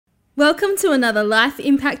Welcome to another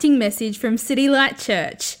life-impacting message from City Light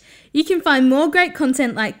Church. You can find more great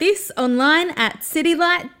content like this online at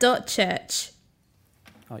citylight.church.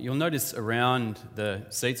 You'll notice around the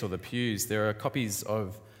seats or the pews there are copies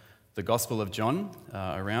of the Gospel of John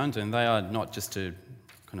around, and they are not just to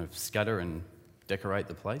kind of scatter and decorate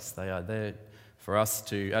the place. They are there for us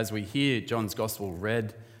to, as we hear John's Gospel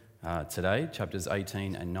read today, chapters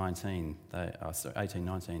 18 and 19. 18,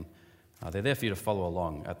 19. They're there for you to follow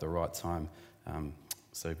along at the right time.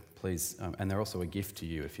 So please, and they're also a gift to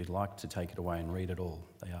you. If you'd like to take it away and read it all,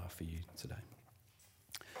 they are for you today.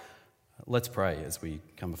 Let's pray as we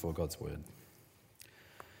come before God's word.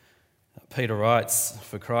 Peter writes,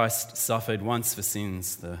 "For Christ suffered once for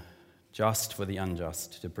sins, the just for the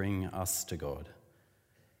unjust, to bring us to God.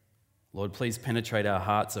 Lord, please penetrate our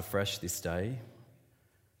hearts afresh this day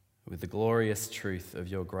with the glorious truth of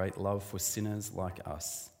your great love for sinners like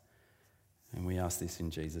us. And we ask this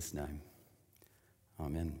in Jesus' name.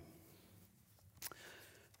 Amen."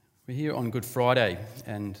 We're here on Good Friday,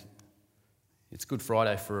 and it's Good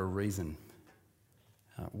Friday for a reason.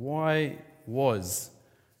 Why was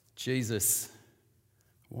Jesus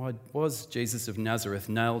of Nazareth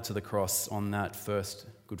nailed to the cross on that first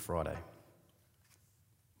Good Friday?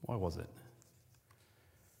 Why was it?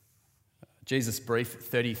 Jesus'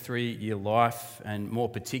 brief 33-year life, and more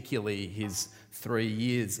particularly his 3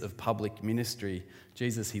 years of public ministry,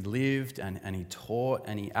 Jesus, he lived and he taught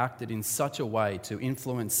and he acted in such a way to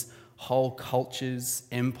influence whole cultures,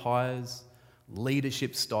 empires,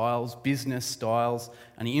 leadership styles, business styles,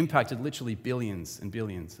 and he impacted literally billions and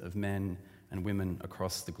billions of men and women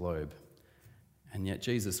across the globe. And yet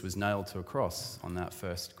Jesus was nailed to a cross on that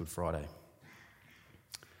first Good Friday.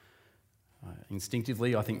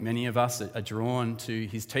 Instinctively, I think many of us are drawn to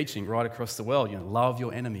his teaching right across the world. Love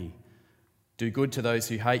your enemy, do good to those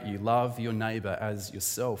who hate you, love your neighbour as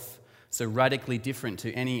yourself. So radically different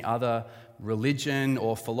to any other religion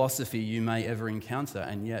or philosophy you may ever encounter,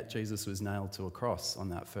 and yet Jesus was nailed to a cross on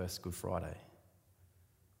that first Good Friday.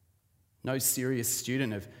 No serious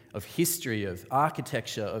student of history, of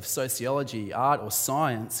architecture, of sociology, art or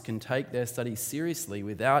science can take their studies seriously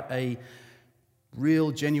without a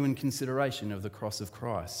real, genuine consideration of the cross of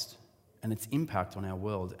Christ and its impact on our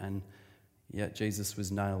world, and yet Jesus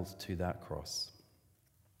was nailed to that cross.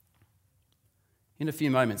 In a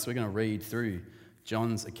few moments, we're going to read through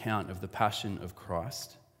John's account of the Passion of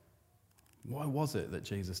Christ. Why was it that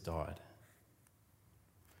Jesus died?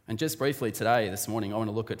 And just briefly today, this morning, I want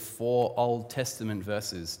to look at 4 Old Testament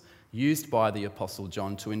verses used by the Apostle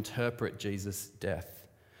John to interpret Jesus' death.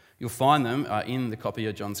 You'll find them in the copy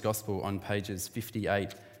of John's Gospel on pages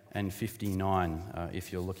 58 and 59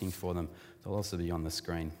 if you're looking for them. They'll also be on the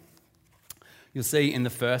screen. You'll see in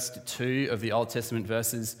the first 2 of the Old Testament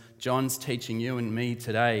verses, John's teaching you and me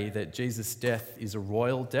today that Jesus' death is a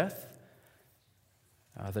royal death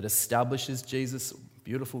that establishes Jesus'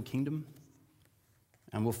 beautiful kingdom.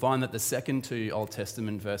 And we'll find that the second 2 Old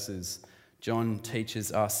Testament verses, John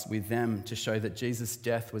teaches us with them to show that Jesus'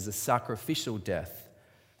 death was a sacrificial death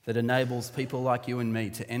that enables people like you and me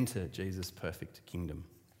to enter Jesus' perfect kingdom.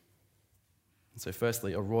 And so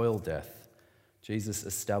firstly, a royal death. Jesus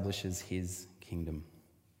establishes his kingdom.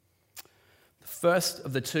 The first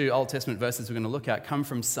of the 2 Old Testament verses we're going to look at come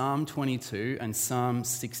from Psalm 22 and Psalm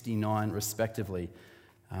 69 respectively.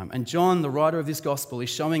 And John, the writer of this gospel, is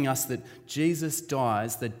showing us that Jesus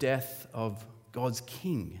dies the death of God's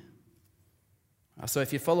king. So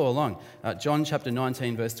if you follow along, John chapter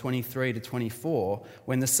 19, verse 23 to 24,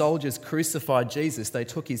 when the soldiers crucified Jesus, they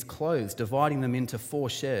took his clothes, dividing them into 4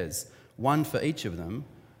 shares, one for each of them,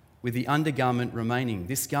 with the undergarment remaining.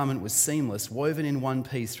 This garment was seamless, woven in one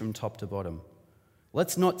piece from top to bottom.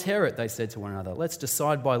 "Let's not tear it," they said to one another. "Let's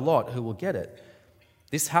decide by lot who will get it."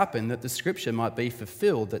 This happened that the scripture might be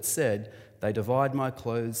fulfilled that said, "They divide my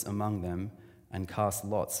clothes among them and cast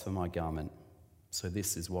lots for my garment." So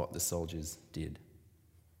this is what the soldiers did.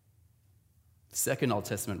 The second Old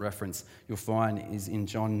Testament reference you'll find is in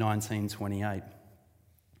John 19:28.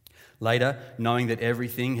 Later, knowing that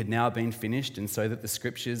everything had now been finished and so that the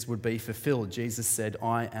scriptures would be fulfilled, Jesus said,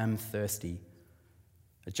 "I am thirsty."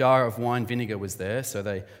 A jar of wine vinegar was there, so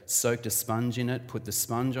they soaked a sponge in it, put the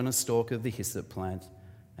sponge on a stalk of the hyssop plant,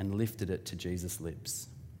 and lifted it to Jesus' lips.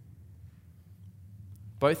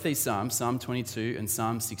 Both these psalms, Psalm 22 and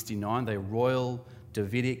Psalm 69, they're royal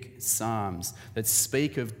Davidic psalms that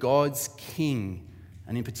speak of God's king,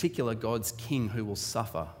 and in particular God's king who will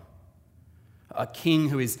suffer. A king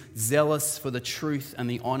who is zealous for the truth and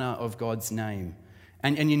the honour of God's name.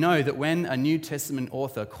 And you know that when a New Testament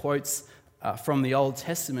author quotes from the Old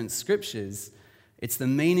Testament scriptures, It's the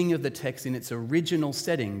meaning of the text in its original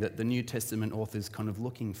setting that the New Testament author's kind of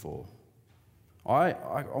looking for. I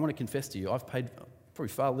want to confess to you, I've paid probably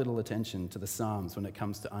far little attention to the Psalms when it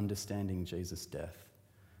comes to understanding Jesus' death.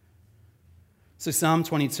 So Psalm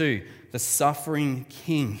 22, the suffering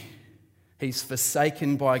king, he's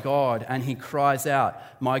forsaken by God and he cries out,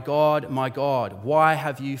 my God, why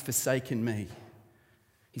have you forsaken me?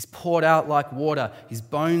 He's poured out like water, his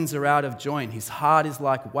bones are out of joint, his heart is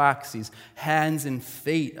like wax, his hands and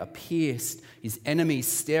feet are pierced, his enemies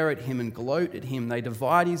stare at him and gloat at him, they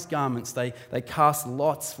divide his garments, they cast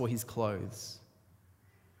lots for his clothes.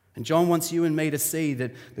 And John wants you and me to see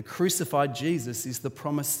that the crucified Jesus is the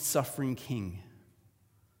promised suffering king,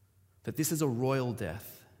 that this is a royal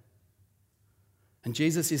death. And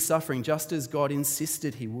Jesus is suffering just as God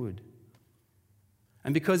insisted he would.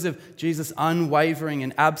 And because of Jesus' unwavering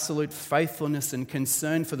and absolute faithfulness and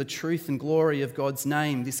concern for the truth and glory of God's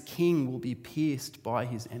name, this king will be pierced by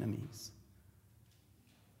his enemies.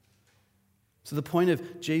 So the point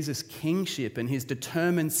of Jesus' kingship and his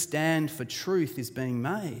determined stand for truth is being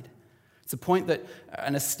made. It's a point that,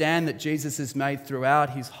 and a stand that Jesus has made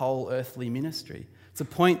throughout his whole earthly ministry. It's a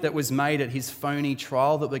point that was made at his phony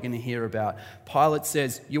trial that we're going to hear about. Pilate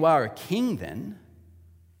says, "You are a king then?"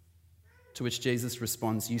 To which Jesus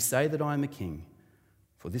responds, "You say that I am a king.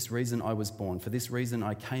 For this reason I was born. For this reason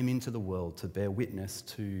I came into the world, to bear witness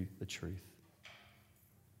to the truth."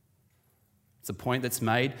 It's a point that's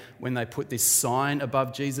made when they put this sign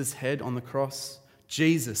above Jesus' head on the cross.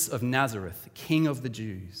 Jesus of Nazareth, King of the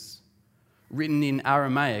Jews. Written in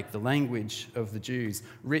Aramaic, the language of the Jews.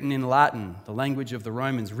 Written in Latin, the language of the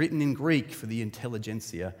Romans. Written in Greek for the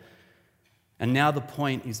intelligentsia. And now the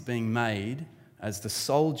point is being made as the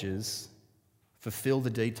soldiers fulfill the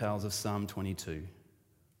details of Psalm 22.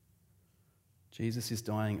 Jesus is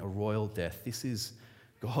dying a royal death. This is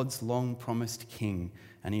God's long-promised king,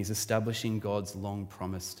 and he's establishing God's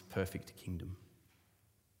long-promised perfect kingdom.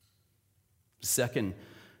 The second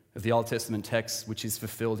of the Old Testament text, which is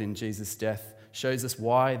fulfilled in Jesus' death, shows us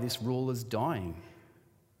why this ruler's dying.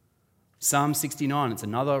 Psalm 69, it's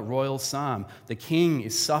another royal psalm. The king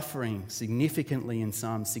is suffering significantly in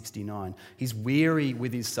Psalm 69. He's weary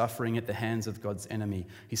with his suffering at the hands of God's enemy.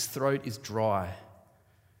 His throat is dry.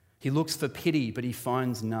 He looks for pity, but he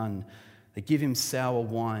finds none. They give him sour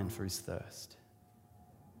wine for his thirst.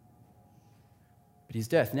 But his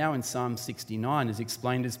death, now in Psalm 69, is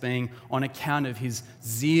explained as being on account of his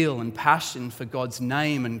zeal and passion for God's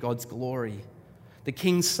name and God's glory. The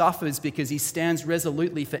king suffers because he stands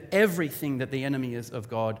resolutely for everything that the enemies of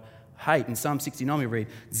God hate. In Psalm 69 we read,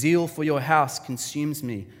 "Zeal for your house consumes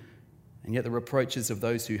me, and yet the reproaches of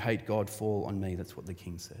those who hate God fall on me." That's what the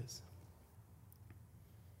king says.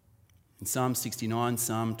 In Psalm 69,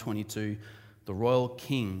 Psalm 22, the royal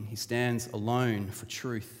king, he stands alone for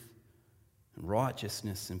truth and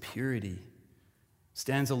righteousness and purity.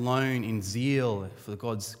 Stands alone in zeal for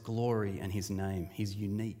God's glory and his name. He's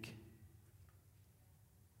unique.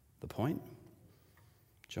 The point?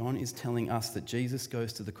 John is telling us that Jesus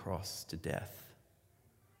goes to the cross, to death,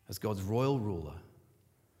 as God's royal ruler,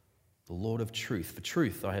 the Lord of truth. For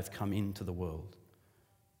truth I have come into the world.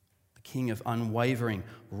 The King of unwavering,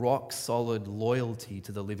 rock-solid loyalty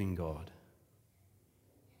to the living God.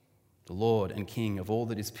 The Lord and King of all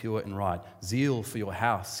that is pure and right. Zeal for your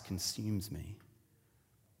house consumes me.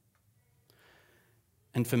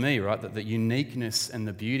 And for me, right, that the uniqueness and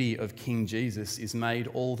the beauty of King Jesus is made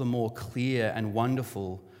all the more clear and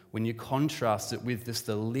wonderful when you contrast it with just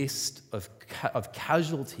the list of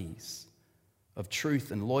casualties of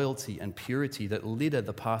truth and loyalty and purity that litter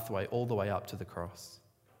the pathway all the way up to the cross.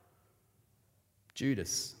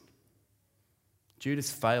 Judas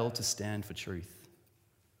failed to stand for truth.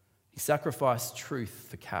 He sacrificed truth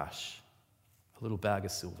for cash, a little bag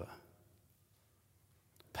of silver.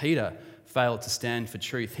 Peter failed to stand for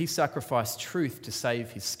truth. He sacrificed truth to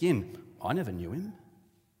save his skin. I never knew him.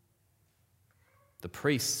 The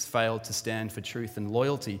priests failed to stand for truth and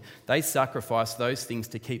loyalty. They sacrificed those things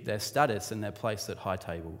to keep their status and their place at high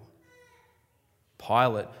table.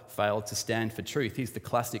 Pilate failed to stand for truth. He's the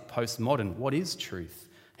classic postmodern. What is truth?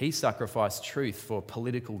 He sacrificed truth for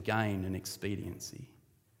political gain and expediency.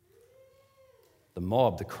 The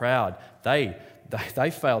mob, the crowd, they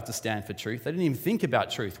failed to stand for truth. They didn't even think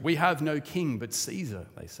about truth. We have no king but Caesar,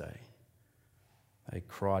 they say. They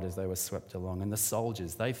cried as they were swept along. And the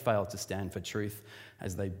soldiers, they failed to stand for truth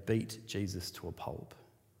as they beat Jesus to a pulp.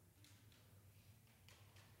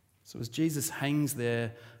 So as Jesus hangs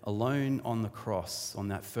there alone on the cross on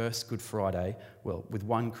that first Good Friday, well, with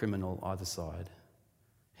one criminal either side,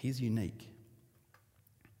 he's unique.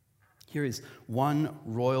 Here is one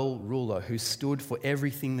royal ruler who stood for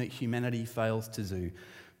everything that humanity fails to do.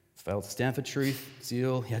 Failed to stand for truth,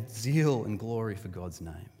 zeal. He had zeal and glory for God's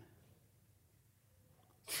name.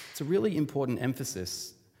 It's a really important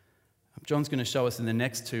emphasis. John's going to show us in the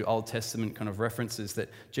next two Old Testament kind of references that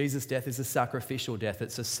Jesus' death is a sacrificial death.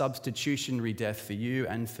 It's a substitutionary death for you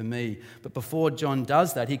and for me. But before John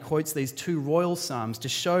does that, he quotes these two royal psalms to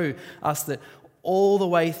show us that all the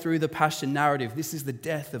way through the Passion narrative, this is the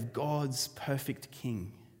death of God's perfect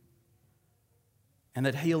King. And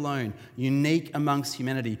that he alone, unique amongst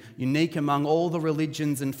humanity, unique among all the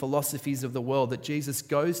religions and philosophies of the world, that Jesus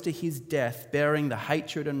goes to his death bearing the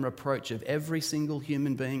hatred and reproach of every single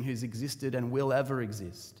human being who's existed and will ever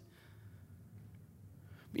exist.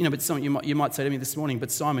 But you might say to me this morning, but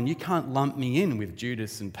Simon, you can't lump me in with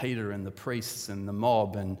Judas and Peter and the priests and the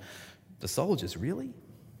mob and the soldiers, really?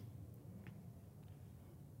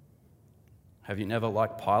 Have you never,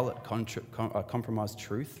 like Pilate, compromised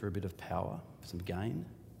truth for a bit of power, for some gain?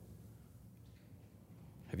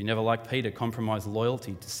 Have you never, like Peter, compromised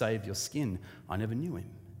loyalty to save your skin? I never knew him.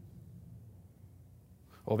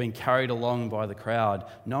 Or been carried along by the crowd,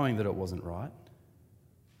 knowing that it wasn't right?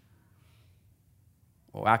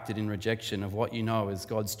 Or acted in rejection of what you know as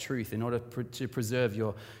God's truth in order to preserve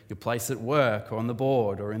your place at work or on the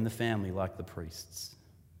board or in the family like the priests?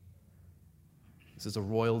 This is a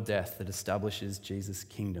royal death that establishes Jesus'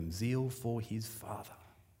 kingdom, zeal for his Father.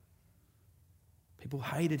 People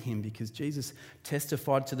hated him because Jesus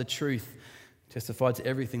testified to the truth, testified to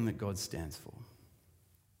everything that God stands for.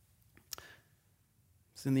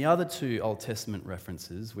 So in the other two Old Testament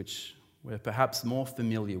references, which we're perhaps more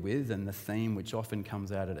familiar with, and the theme which often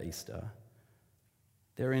comes out at Easter,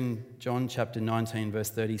 they're in John chapter 19,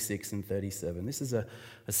 verse 36 and 37. This is a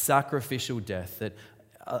sacrificial death that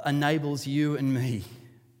enables you and me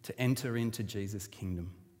to enter into Jesus'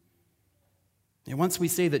 kingdom. And once we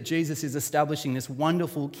see that Jesus is establishing this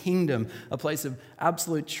wonderful kingdom, a place of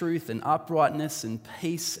absolute truth and uprightness and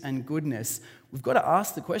peace and goodness, we've got to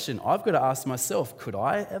ask the question, I've got to ask myself, could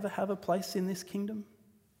I ever have a place in this kingdom?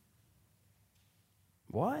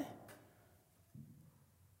 Why?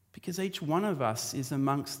 Because each one of us is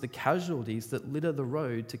amongst the casualties that litter the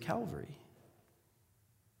road to Calvary.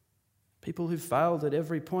 People who've failed at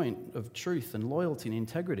every point of truth and loyalty and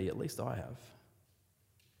integrity, at least I have.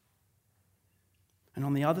 And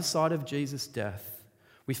on the other side of Jesus' death,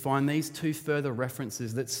 we find these two further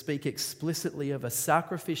references that speak explicitly of a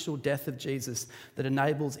sacrificial death of Jesus that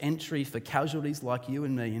enables entry for casualties like you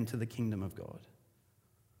and me into the kingdom of God.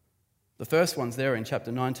 The first one's there in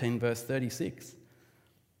chapter 19, verse 36.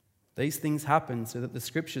 These things happened so that the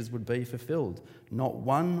scriptures would be fulfilled. Not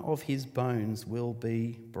one of his bones will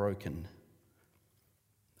be broken.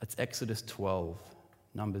 That's Exodus 12,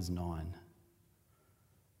 Numbers 9.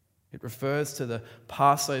 It refers to the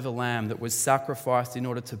Passover lamb that was sacrificed in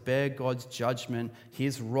order to bear God's judgment,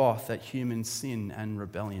 his wrath at human sin and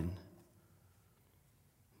rebellion.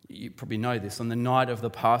 You probably know this. On the night of the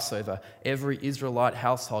Passover, every Israelite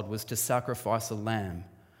household was to sacrifice a lamb.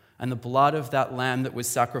 And the blood of that lamb that was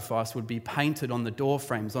sacrificed would be painted on the door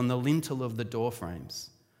frames, on the lintel of the door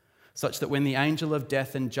frames, such that when the angel of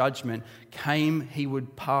death and judgment came, he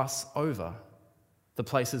would pass over the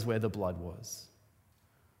places where the blood was,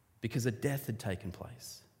 because a death had taken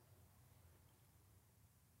place.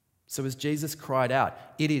 So as Jesus cried out,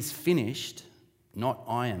 "It is finished," not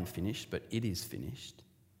 "I am finished," but "it is finished,"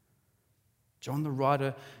 John the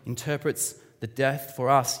writer interprets the death for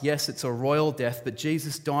us. Yes, it's a royal death, but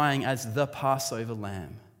Jesus dying as the Passover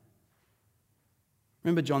lamb.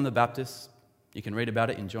 Remember John the Baptist? You can read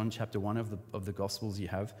about it in John chapter 1 of the Gospels you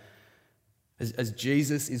have. As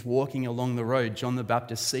Jesus is walking along the road, John the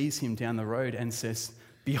Baptist sees him down the road and says,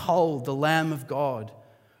 "Behold, the Lamb of God,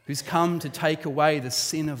 who's come to take away the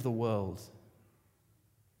sin of the world."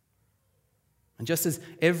 And just as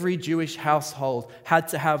every Jewish household had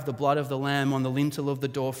to have the blood of the lamb on the lintel of the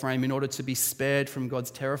doorframe in order to be spared from God's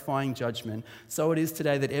terrifying judgment, so it is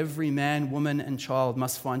today that every man, woman, and child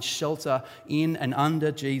must find shelter in and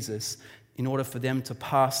under Jesus in order for them to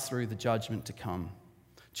pass through the judgment to come.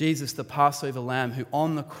 Jesus, the Passover lamb, who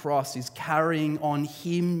on the cross is carrying on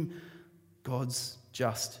him God's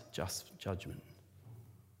just judgment.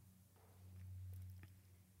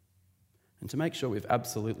 And to make sure we've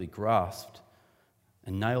absolutely grasped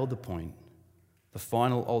and nailed the point, the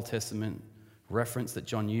final Old Testament reference that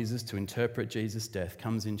John uses to interpret Jesus' death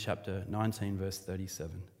comes in chapter 19, verse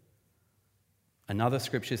 37. Another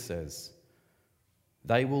scripture says,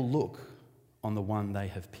 "They will look on the one they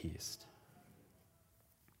have pierced."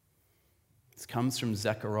 This comes from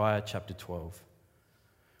Zechariah chapter 12,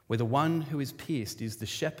 where the one who is pierced is the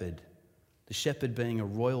shepherd the shepherd being a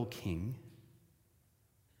royal king,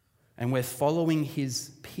 and we're following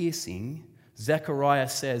his piercing, Zechariah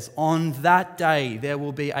says, on that day there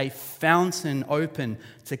will be a fountain open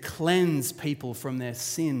to cleanse people from their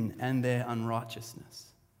sin and their unrighteousness.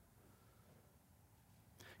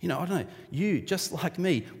 I don't know, you, just like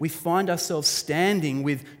me, we find ourselves standing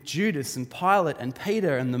with Judas and Pilate and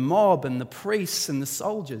Peter and the mob and the priests and the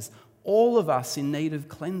soldiers, all of us in need of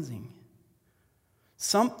cleansing.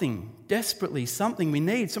 Something, desperately, something we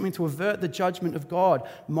need, something to avert the judgment of God,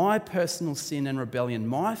 my personal sin and rebellion,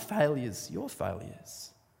 my failures, your failures.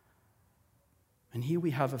 And here we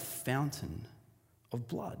have a fountain of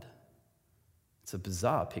blood. It's a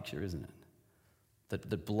bizarre picture, isn't it?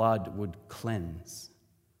 That blood would cleanse.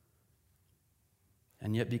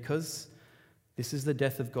 And yet, because this is the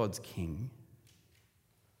death of God's King,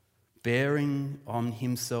 bearing on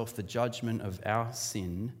himself the judgment of our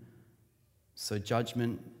sin, so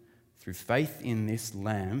judgment through faith in this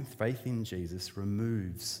Lamb, faith in Jesus,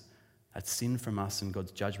 removes that sin from us and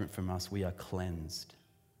God's judgment from us. We are cleansed,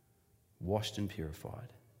 washed and purified.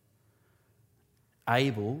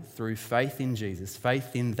 Able, through faith in Jesus,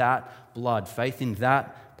 faith in that blood, faith in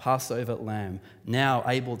that Passover lamb, now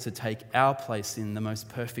able to take our place in the most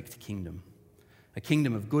perfect kingdom, a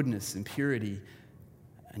kingdom of goodness and purity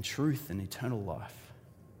and truth and eternal life.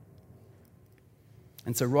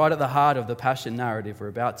 And so right at the heart of the Passion narrative we're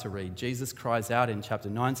about to read, Jesus cries out in chapter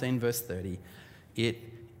 19, verse 30, "It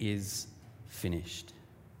is finished."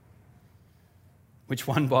 Which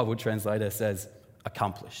one Bible translator says,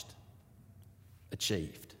 accomplished,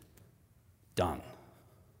 achieved, done.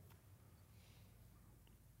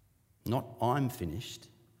 Not I'm finished,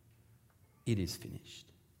 it is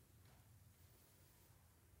finished.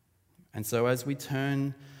 And so as we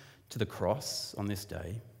turn to the cross on this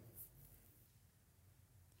day,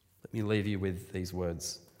 let me leave you with these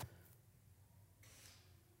words.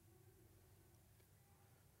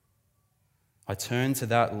 I turn to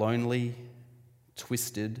that lonely,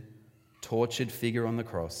 twisted, tortured figure on the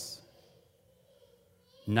cross,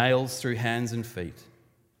 nails through hands and feet,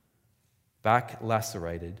 back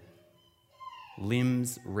lacerated,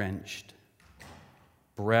 limbs wrenched,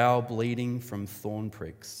 brow bleeding from thorn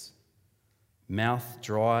pricks, mouth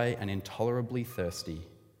dry and intolerably thirsty,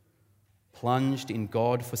 plunged in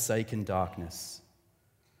God-forsaken darkness.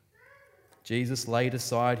 Jesus laid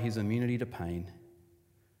aside his immunity to pain.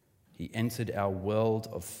 He entered our world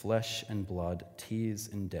of flesh and blood, tears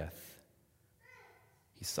and death.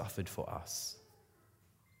 He suffered for us.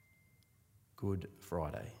 Good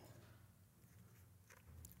Friday.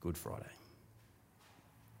 Good Friday.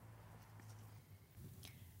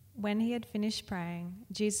 When he had finished praying,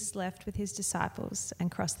 Jesus left with his disciples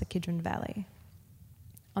and crossed the Kidron Valley.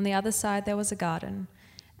 On the other side there was a garden,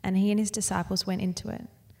 and he and his disciples went into it.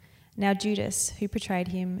 Now Judas, who betrayed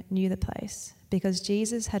him, knew the place, because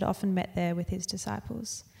Jesus had often met there with his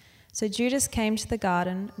disciples. So Judas came to the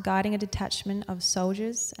garden, guiding a detachment of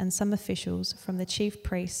soldiers and some officials from the chief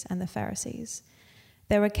priests and the Pharisees.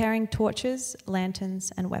 They were carrying torches,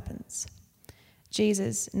 lanterns, and weapons.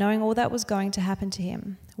 Jesus, knowing all that was going to happen to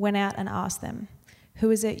him, went out and asked them, "Who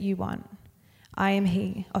is it you want?" "I am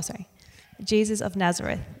he." "Jesus of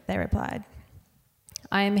Nazareth," they replied.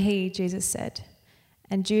 "I am he," Jesus said.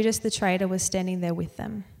 And Judas the traitor was standing there with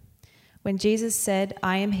them. When Jesus said,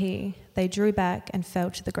 "I am he," they drew back and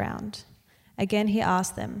fell to the ground. Again he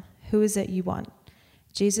asked them, "Who is it you want?"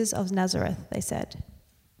 "Jesus of Nazareth," they said.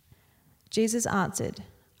 Jesus answered,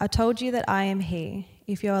 "I told you that I am he.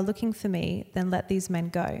 If you are looking for me, then let these men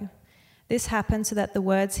go." This happened so that the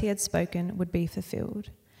words he had spoken would be fulfilled.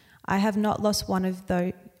 "I have not lost one of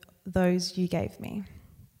those you gave me."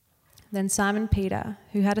 Then Simon Peter,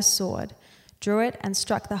 who had a sword, drew it and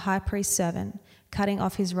struck the high priest's servant, cutting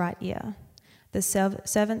off his right ear. The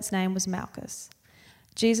servant's name was Malchus.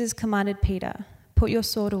 Jesus commanded Peter, "Put your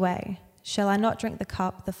sword away. Shall I not drink the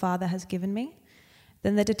cup the Father has given me?"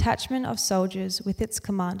 Then the detachment of soldiers with its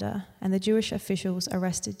commander and the Jewish officials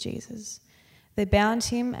arrested Jesus. They bound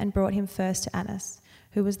him and brought him first to Annas,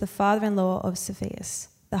 who was the father-in-law of Cepheus,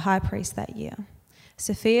 the high priest that year.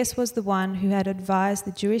 Cepheus was the one who had advised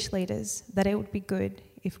the Jewish leaders that it would be good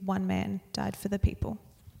if one man died for the people.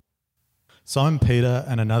 Simon Peter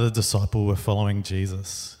and another disciple were following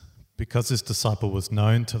Jesus. Because this disciple was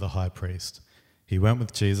known to the high priest, he went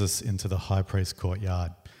with Jesus into the high priest's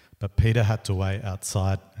courtyard, but Peter had to wait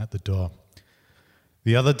outside at the door.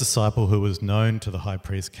 The other disciple who was known to the high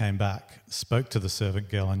priest came back, spoke to the servant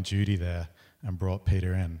girl on duty there, and brought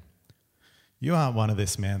Peter in. "You aren't one of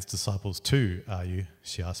this man's disciples too, are you?"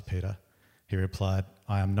 she asked Peter. He replied,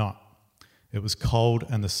 "I am not." It was cold,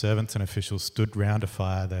 and the servants and officials stood round a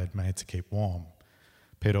fire they had made to keep warm.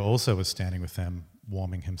 Peter also was standing with them,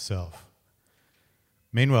 warming himself.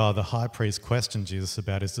 Meanwhile, the high priest questioned Jesus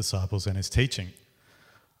about his disciples and his teaching.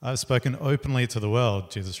 "I've spoken openly to the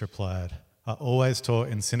world," Jesus replied. "I always taught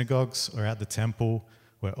in synagogues or at the temple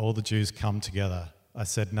where all the Jews come together. I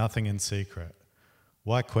said nothing in secret.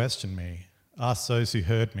 Why question me? Ask those who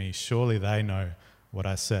heard me. Surely they know what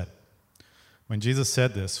I said." When Jesus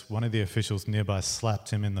said this, one of the officials nearby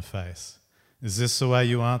slapped him in the face. "Is this the way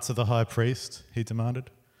you answer the high priest?" he demanded.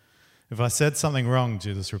 "If I said something wrong,"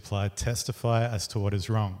 Jesus replied, "testify as to what is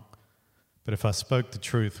wrong. But if I spoke the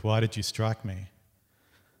truth, why did you strike me?"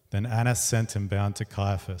 Then Annas sent him bound to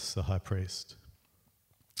Caiaphas, the high priest.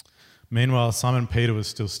 Meanwhile, Simon Peter was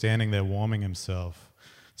still standing there warming himself.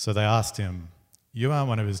 So they asked him, "You aren't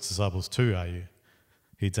one of his disciples too, are you?"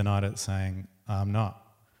 He denied it, saying, "I'm not."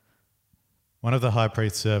 One of the high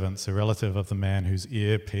priest's servants, a relative of the man whose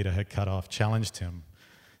ear Peter had cut off, challenged him.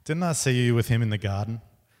 "Didn't I see you with him in the garden?"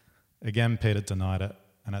 Again, Peter denied it,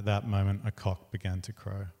 and at that moment a cock began to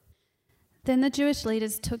crow. Then the Jewish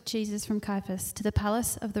leaders took Jesus from Caiaphas to the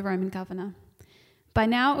palace of the Roman governor. By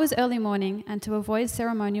now it was early morning, and to avoid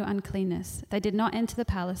ceremonial uncleanness, they did not enter the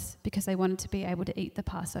palace because they wanted to be able to eat the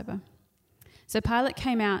Passover. So Pilate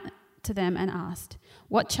came out to them and asked,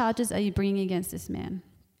 "What charges are you bringing against this man?"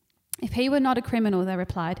 "If he were not a criminal," they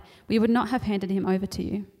replied, "we would not have handed him over to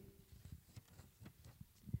you."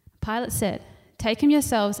 Pilate said, "Take him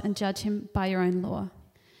yourselves and judge him by your own law."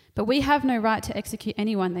 "But we have no right to execute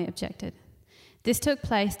anyone," they objected. This took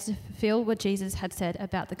place to fulfill what Jesus had said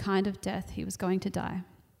about the kind of death he was going to die.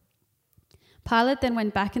 Pilate then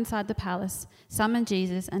went back inside the palace, summoned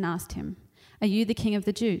Jesus, and asked him, "Are you the king of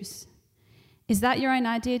the Jews?" "Is that your own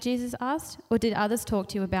idea?" Jesus asked, "or did others talk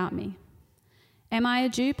to you about me?" "Am I a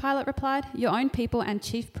Jew?" Pilate replied. "Your own people and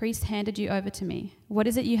chief priests handed you over to me. What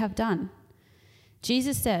is it you have done?"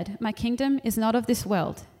 Jesus said, "My kingdom is not of this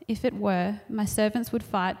world. If it were, my servants would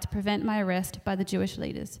fight to prevent my arrest by the Jewish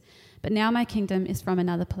leaders. But now my kingdom is from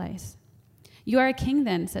another place." "You are a king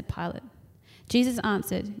then," said Pilate. Jesus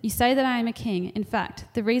answered, "You say that I am a king. In fact,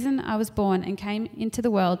 the reason I was born and came into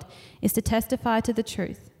the world is to testify to the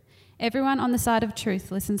truth. Everyone on the side of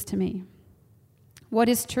truth listens to me." "What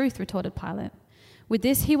is truth?" retorted Pilate. With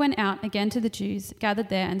this he went out again to the Jews gathered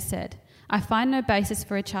there and said, "I find no basis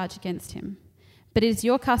for a charge against him. But it is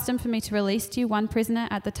your custom for me to release to you one prisoner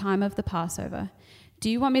at the time of the Passover. Do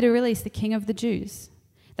you want me to release the king of the Jews?"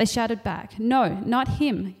 They shouted back, "No, not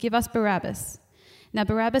him. Give us Barabbas." Now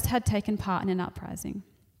Barabbas had taken part in an uprising.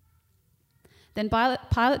 Then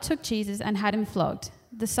Pilate took Jesus and had him flogged.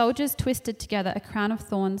 The soldiers twisted together a crown of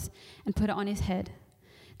thorns and put it on his head.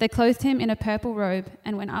 They clothed him in a purple robe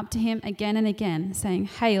and went up to him again and again, saying,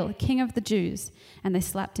 "Hail, King of the Jews!" And they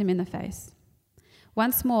slapped him in the face.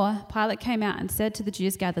 Once more, Pilate came out and said to the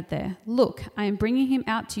Jews gathered there, "Look, I am bringing him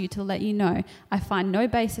out to you to let you know I find no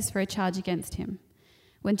basis for a charge against him."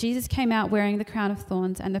 When Jesus came out wearing the crown of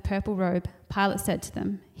thorns and the purple robe, Pilate said to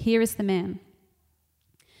them, "Here is the man."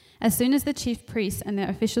 As soon as the chief priests and their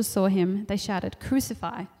officials saw him, they shouted,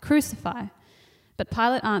 "Crucify, crucify!" But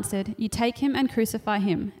Pilate answered, "You take him and crucify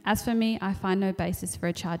him. As for me, I find no basis for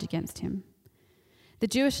a charge against him." The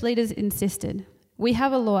Jewish leaders insisted, "We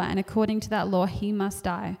have a law, and according to that law he must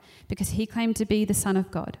die, because he claimed to be the Son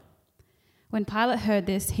of God." When Pilate heard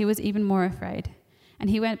this, he was even more afraid,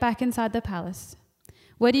 and he went back inside the palace.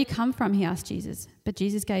 "Where do you come from?" he asked Jesus, but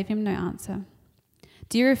Jesus gave him no answer.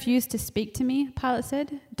 "Do you refuse to speak to me?" Pilate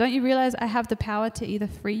said. "Don't you realize I have the power to either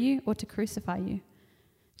free you or to crucify you?"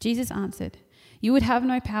 Jesus answered, "You would have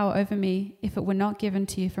no power over me if it were not given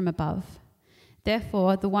to you from above.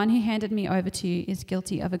 Therefore, the one who handed me over to you is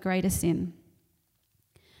guilty of a greater sin."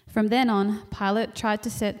 From then on, Pilate tried to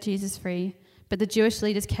set Jesus free, but the Jewish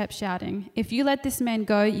leaders kept shouting, "If you let this man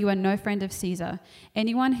go, you are no friend of Caesar.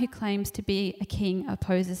 Anyone who claims to be a king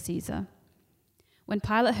opposes Caesar." When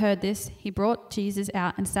Pilate heard this, he brought Jesus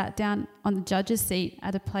out and sat down on the judge's seat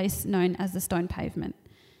at a place known as the Stone Pavement.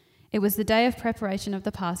 It was the day of preparation of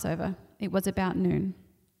the Passover. It was about noon.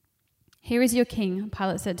 "Here is your king,"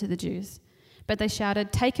 Pilate said to the Jews. But they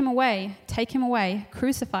shouted, take him away,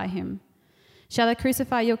 crucify him." "Shall I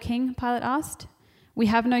crucify your king?" Pilate asked. "We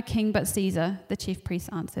have no king but Caesar," the chief priests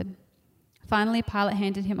answered. Finally, Pilate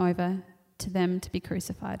handed him over to them to be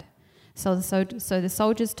crucified. So the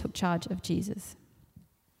soldiers took charge of Jesus.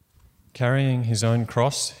 Carrying his own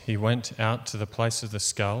cross, he went out to the place of the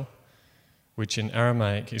skull, which in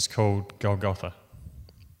Aramaic is called Golgotha.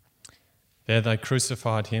 There they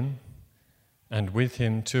crucified him, and with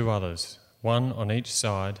him 2 others, one on each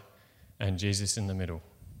side, and Jesus in the middle.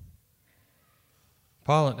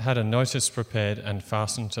 Pilate had a notice prepared and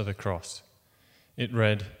fastened to the cross. It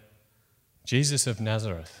read, "Jesus of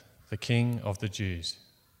Nazareth, the King of the Jews."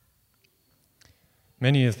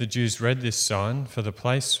 Many of the Jews read this sign, for the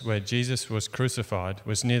place where Jesus was crucified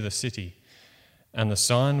was near the city, and the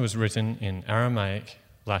sign was written in Aramaic,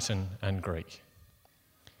 Latin, and Greek.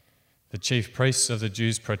 The chief priests of the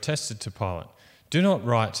Jews protested to Pilate, "Do not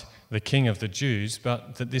write the King of the Jews,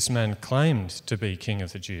 but that this man claimed to be King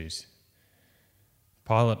of the Jews."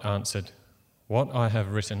 Pilate answered, "What I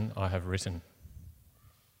have written, I have written."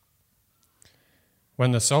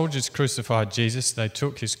 When the soldiers crucified Jesus, they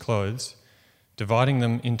took his clothes, dividing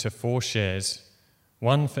them into 4 shares,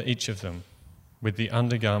 one for each of them, with the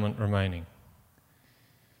undergarment remaining.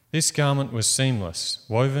 This garment was seamless,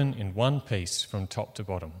 woven in one piece from top to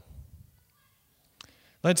bottom.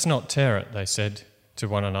 "Let's not tear it," they said to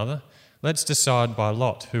one another. "Let's decide by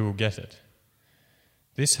lot who will get it."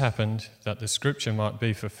 This happened that the scripture might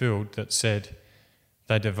be fulfilled that said,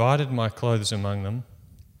 "They divided my clothes among them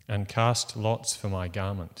and cast lots for my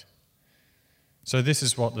garment." So this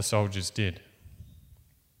is what the soldiers did.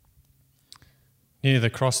 Near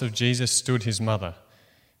the cross of Jesus stood his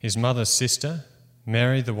mother's sister,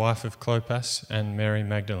 Mary the wife of Clopas, and Mary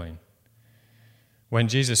Magdalene. When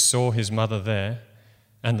Jesus saw his mother there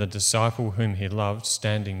and the disciple whom he loved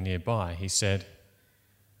standing nearby, he said,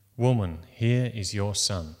 "Woman, here is your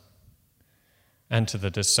son." And to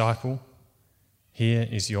the disciple, "Here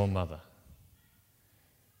is your mother."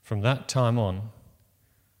 From that time on,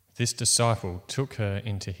 this disciple took her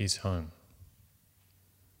into his home.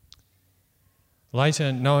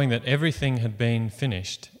 Later, knowing that everything had been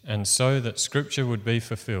finished, and so that Scripture would be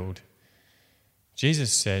fulfilled,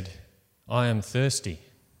 Jesus said, "I am thirsty."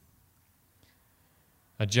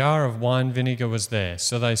 A jar of wine vinegar was there,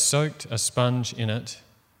 so they soaked a sponge in it,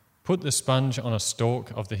 put the sponge on a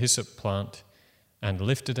stalk of the hyssop plant, and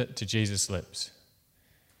lifted it to Jesus' lips.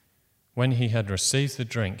 When he had received the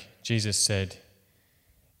drink, Jesus said,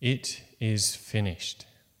 "It is finished."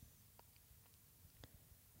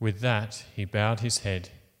 With that, he bowed his head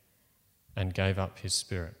and gave up his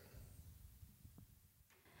spirit.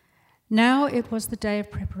 Now it was the day of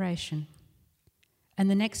preparation, and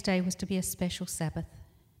the next day was to be a special Sabbath.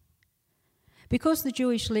 Because the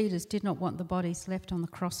Jewish leaders did not want the bodies left on the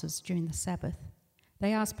crosses during the Sabbath,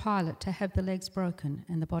 they asked Pilate to have the legs broken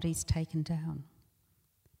and the bodies taken down.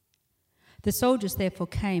 The soldiers therefore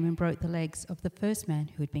came and broke the legs of the first man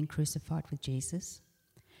who had been crucified with Jesus,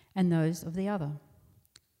 and those of the other.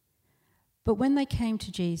 But when they came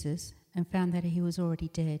to Jesus and found that he was already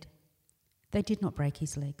dead, they did not break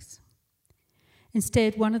his legs.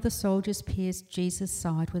 Instead, one of the soldiers pierced Jesus'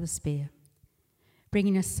 side with a spear,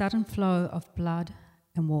 bringing a sudden flow of blood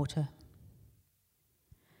and water.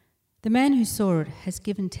 The man who saw it has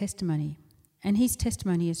given testimony, and his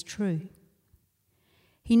testimony is true.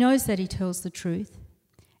 He knows that he tells the truth,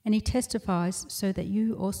 and he testifies so that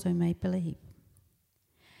you also may believe.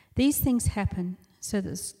 These things happen so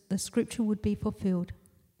that the scripture would be fulfilled.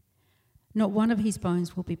 Not one of his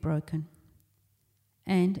bones will be broken.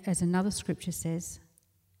 And as another scripture says,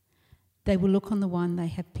 they will look on the one they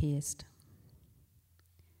have pierced.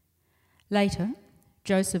 Later,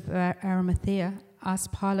 Joseph of Arimathea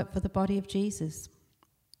asked Pilate for the body of Jesus.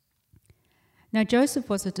 Now Joseph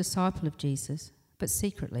was a disciple of Jesus, but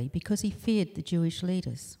secretly, because he feared the Jewish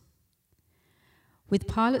leaders. With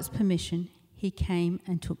Pilate's permission, he came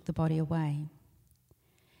and took the body away.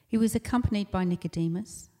 He was accompanied by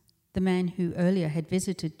Nicodemus, the man who earlier had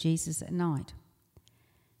visited Jesus at night.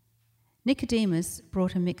 Nicodemus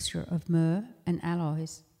brought a mixture of myrrh and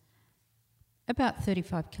aloes, about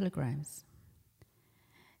 35 kilograms.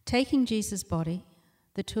 Taking Jesus' body,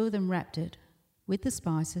 the two of them wrapped it, with the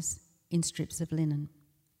spices, in strips of linen.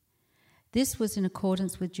 This was in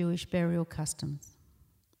accordance with Jewish burial customs.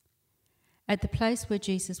 At the place where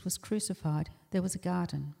Jesus was crucified, there was a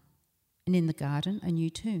garden, and in the garden a new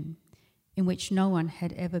tomb, in which no one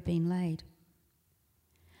had ever been laid.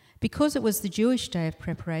 Because it was the Jewish day of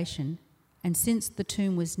preparation, and since the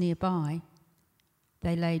tomb was nearby,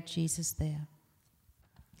 they laid Jesus there.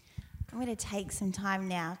 I'm going to take some time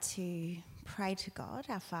now to pray to God,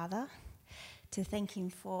 our Father, to thank him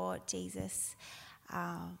for Jesus,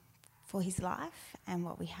 for his life and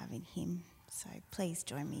what we have in him. So please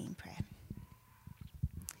join me in prayer.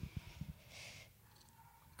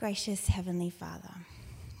 Gracious Heavenly Father,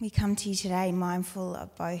 we come to you today mindful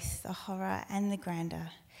of both the horror and the grandeur,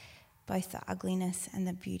 both the ugliness and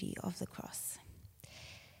the beauty of the cross.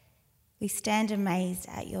 We stand amazed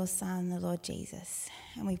at your Son, the Lord Jesus,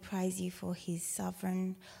 and we praise you for his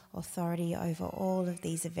sovereign authority over all of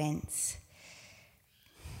these events.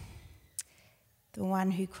 the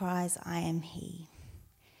one who cries, I am he,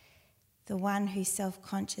 the one who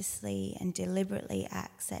self-consciously and deliberately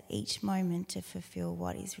acts at each moment to fulfill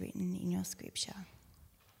what is written in your scripture.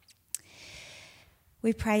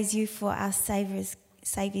 We praise you for our Saviour's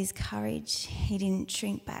courage. He didn't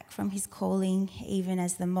shrink back from his calling, even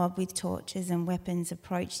as the mob with torches and weapons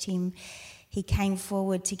approached him. He came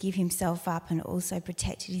forward to give himself up and also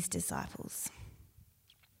protected his disciples.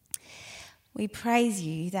 We praise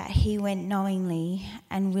you that he went knowingly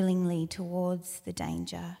and willingly towards the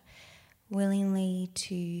danger, willing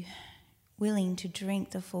to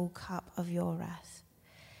drink the full cup of your wrath.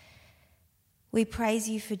 We praise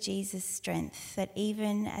you for Jesus' strength, that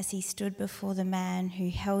even as he stood before the man who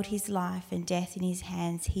held his life and death in his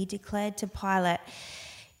hands, he declared to Pilate,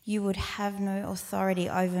 you would have no authority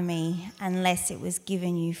over me unless it was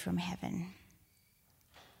given you from heaven.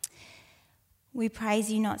 We praise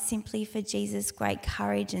you not simply for Jesus' great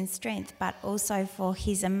courage and strength, but also for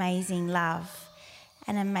his amazing love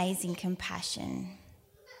and amazing compassion.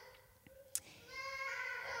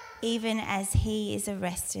 Even as he is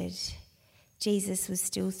arrested, Jesus was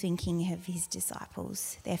still thinking of his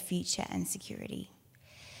disciples, their future and security.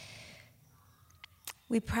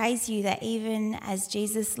 We praise you that even as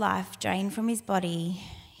Jesus' life drained from his body,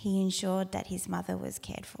 he ensured that his mother was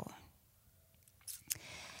cared for.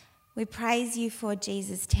 We praise you for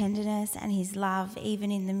Jesus' tenderness and his love,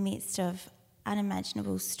 even in the midst of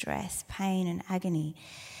unimaginable stress, pain, and agony.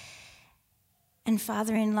 And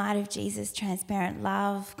Father, in light of Jesus' transparent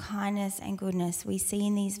love, kindness, and goodness, we see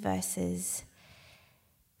in these verses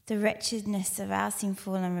the wretchedness of our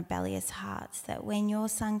sinful and rebellious hearts, that when your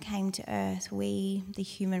Son came to earth, we, the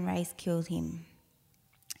human race, killed him.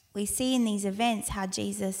 We see in these events how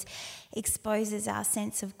Jesus exposes our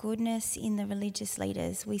sense of goodness in the religious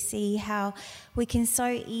leaders. We see how we can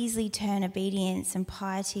so easily turn obedience and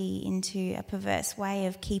piety into a perverse way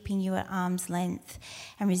of keeping you at arm's length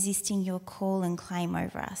and resisting your call and claim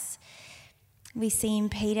over us. We see in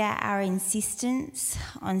Peter our insistence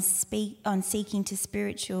on seeking to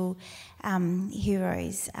spiritual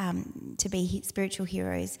heroes, to be spiritual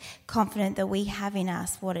heroes, confident that we have in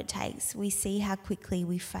us what it takes. We see how quickly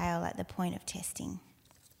we fail at the point of testing.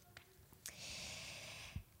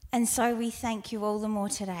 And so we thank you all the more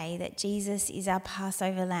today that Jesus is our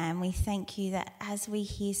Passover lamb. We thank you that as we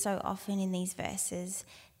hear so often in these verses,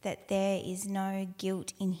 that there is no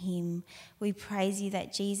guilt in him. We praise you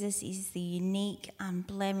that Jesus is the unique,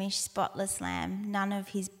 unblemished, spotless lamb, none of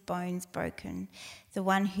his bones broken, the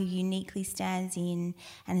one who uniquely stands in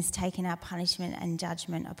and has taken our punishment and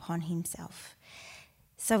judgment upon himself.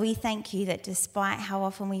 So we thank you that despite how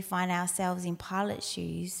often we find ourselves in Pilate's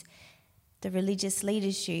shoes, the religious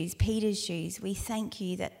leaders' shoes, Peter's shoes, we thank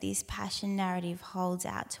you that this passion narrative holds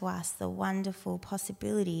out to us the wonderful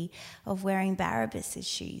possibility of wearing Barabbas'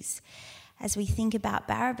 shoes. As we think about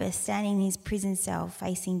Barabbas standing in his prison cell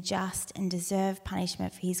facing just and deserved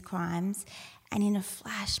punishment for his crimes, and in a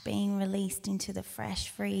flash being released into the fresh,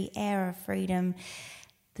 free air of freedom,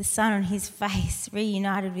 the sun on his face,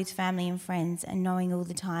 reunited with family and friends, and knowing all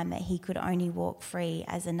the time that he could only walk free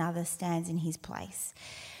as another stands in his place.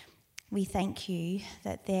 We thank you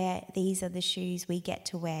that these are the shoes we get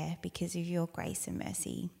to wear because of your grace and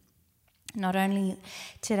mercy. Not only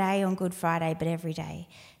today on Good Friday, but every day.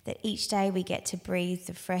 That each day we get to breathe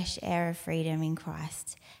the fresh air of freedom in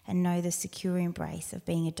Christ and know the secure embrace of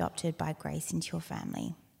being adopted by grace into your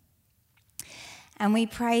family. And we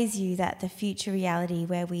praise you that the future reality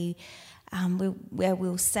where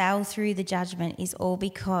we'll sail through the judgment is all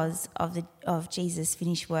because of Jesus'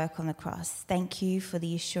 finished work on the cross. Thank you for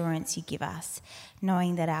the assurance you give us,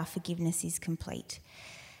 knowing that our forgiveness is complete.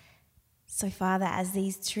 So, Father, as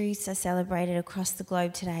these truths are celebrated across the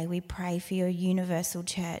globe today, we pray for your universal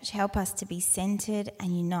church. Help us to be centred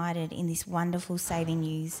and united in this wonderful saving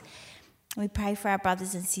news. We pray for our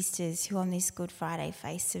brothers and sisters who on this Good Friday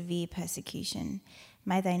face severe persecution.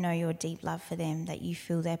 May they know your deep love for them, that you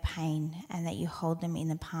feel their pain and that you hold them in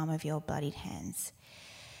the palm of your bloodied hands.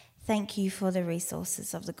 Thank you for the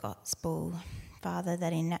resources of the gospel, Father,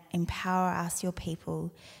 that empower us, your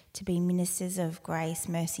people, to be ministers of grace,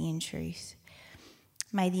 mercy and truth.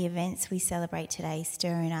 May the events we celebrate today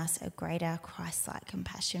stir in us a greater Christ-like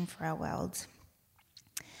compassion for our world.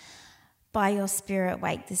 By your Spirit,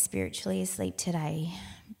 wake the spiritually asleep today.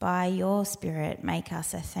 By your Spirit, make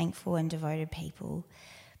us a thankful and devoted people.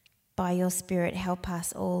 By your Spirit, help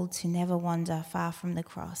us all to never wander far from the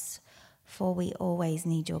cross, for we always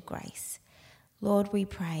need your grace. Lord, we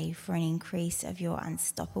pray for an increase of your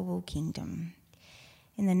unstoppable kingdom.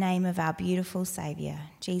 In the name of our beautiful Saviour,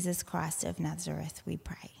 Jesus Christ of Nazareth, we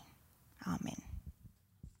pray. Amen.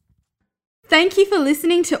 Thank you for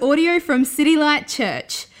listening to audio from City Light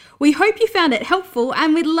Church. We hope you found it helpful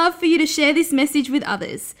and we'd love for you to share this message with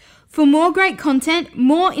others. For more great content,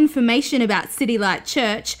 more information about City Light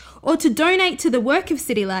Church, or to donate to the work of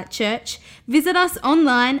City Light Church, visit us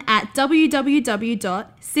online at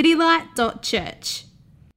www.citylight.church.